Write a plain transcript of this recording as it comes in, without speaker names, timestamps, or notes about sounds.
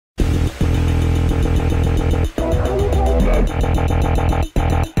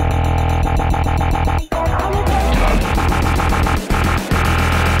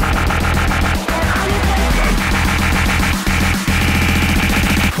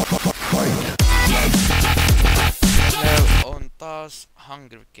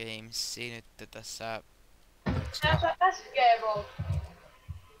Hunger Games nyt tässä. Se on se SG-World.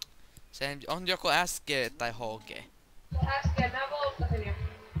 Se on joko SG tai HG. Se SG, mä volttasin jo.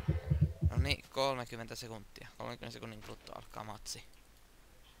 No niin, 30 sekuntia. 30 sekunnin kuluttua alkaa matsi.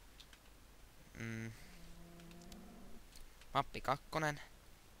 Mappi 2.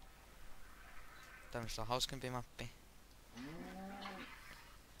 Tämmössä on hauskempi mappi.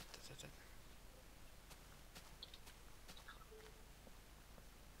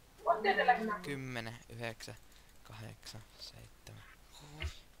 10, 9, 8, 7,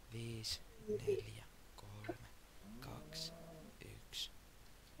 5, 4, 3, 2, 1.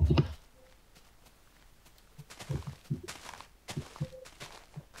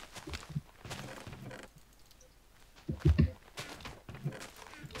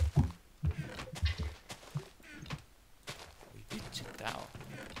 Oi vitsi, tää on.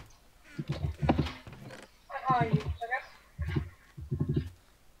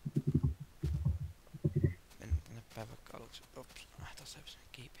 Mennään tänne päiväkkä aluksi. Ops, tossa ei pysynyt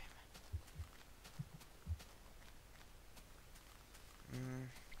kiipeämään.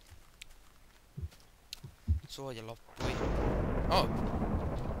 Suoja loppui. Oh!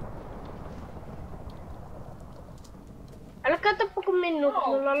 Älkää tappako minut,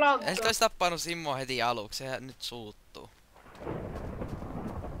 mulla laggaa. Eltä ois tappanut Simmoa heti aluksi, sehän nyt suuttuu.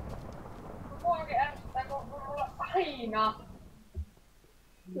 Muakin ärsyttää, kun mulla aina.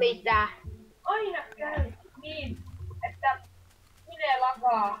 Mitä? Aina käy niin, että menee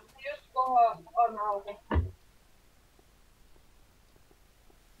lagaa. Just kun on auki.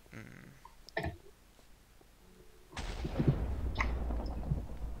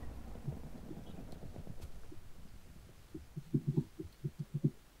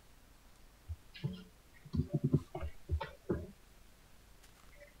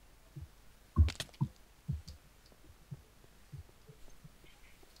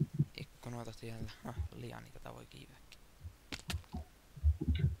 Ikkunoita tiellä. Liani, tätä voi kiiveäkin.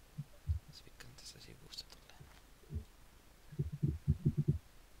 Pikkasen tässä sivusta tulee.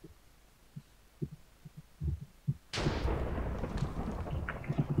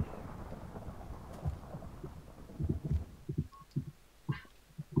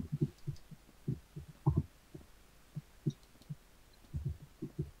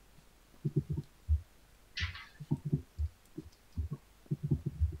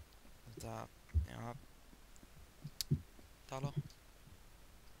 Ja talo.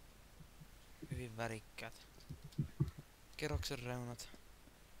 Hyvin värikkäät. Kerroksen reunat.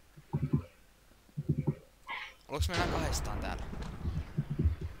 Oliko me enää kahdestaan täällä?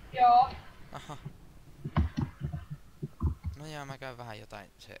 Joo. Aha. No joo, mä käyn vähän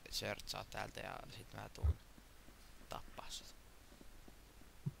jotain searchaa täältä ja sit mä tuun tappaa sut.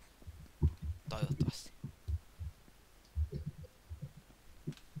 Toivottavasti.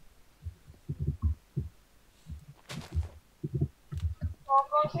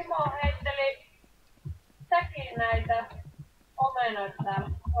 Onko Simo heitteli säkin näitä omenoita täällä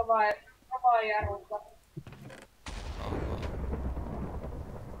Rovajärvussa?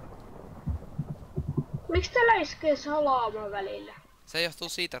 Miksi täällä iskee salama välillä? Se johtuu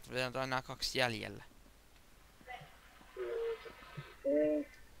siitä, että vielä on enää 2 jäljellä.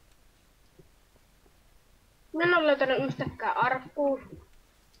 Mä en oo löytänyt yhtäkään arkkuu.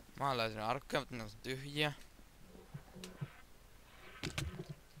 Mä oon löytänyt arkkuja, mutta ne on tyhjiä.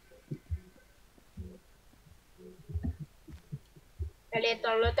 Eli et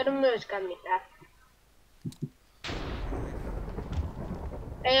oo löytänyt myöskään mitään.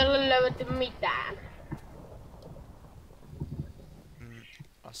 Ei ole löydetty mitään.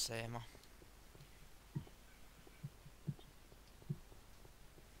 Asema.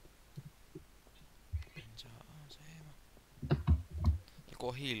 Asema. Joku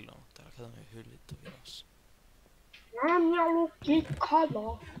on hillonut täällä, kato me hyllit on vinossa. Mä oon jallukki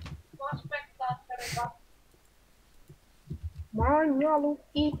kala. Mä oon spektaattorika. Mä oon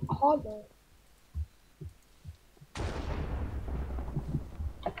jallukki kala.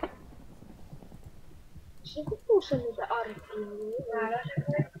 Se kuuluu se niitä arkkiin. Mä löysin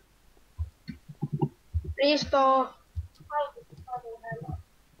ne. Risto. Mä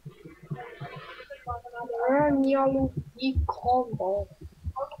oon jallukki kala.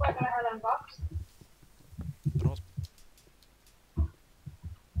 Alkupaikalla lähellä on 2. Tros.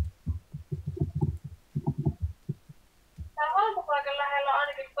 Täällä alkupaikan lähellä on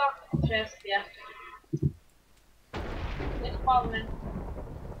ainakin 2 chestiä. Ja spawnen.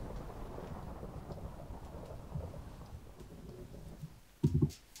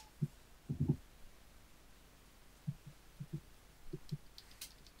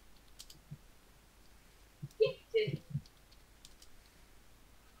 Vitsi.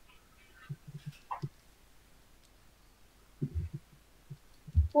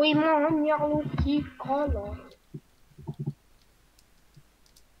 Uimaan ja lukikala.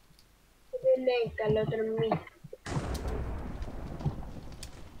 Edelleenkään löytänyt mitään.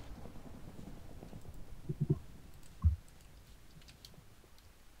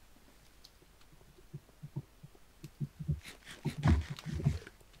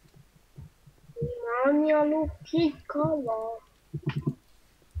 Uimaan ja lukikala.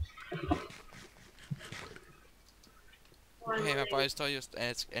 Hei, mä paistoin just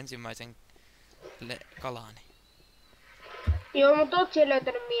ensimmäisen kalani. Joo, mutta oot siellä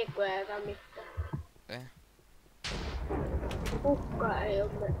löytänyt miekkoja eikä mitään. Kukka ei oo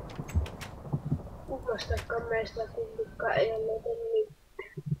mennyt. Kukastakaan meistä kumpikaan ei oo löytänyt mitään.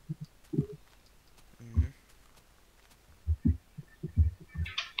 Mm.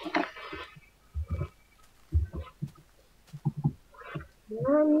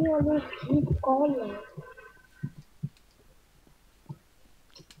 Uimaan ja lukikala.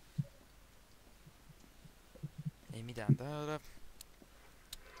 Ei mitään täällä.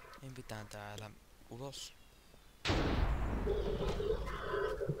 Ei mitään täällä. Ulos.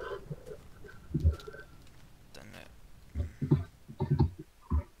 Tänne.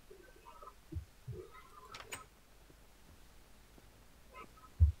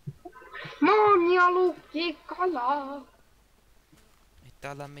 Maan ja lukikala. Ei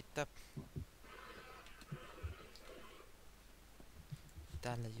täällä mitään.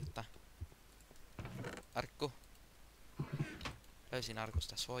 Täällä jotain. Arkku. Löysin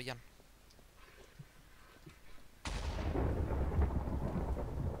arkusta suojan.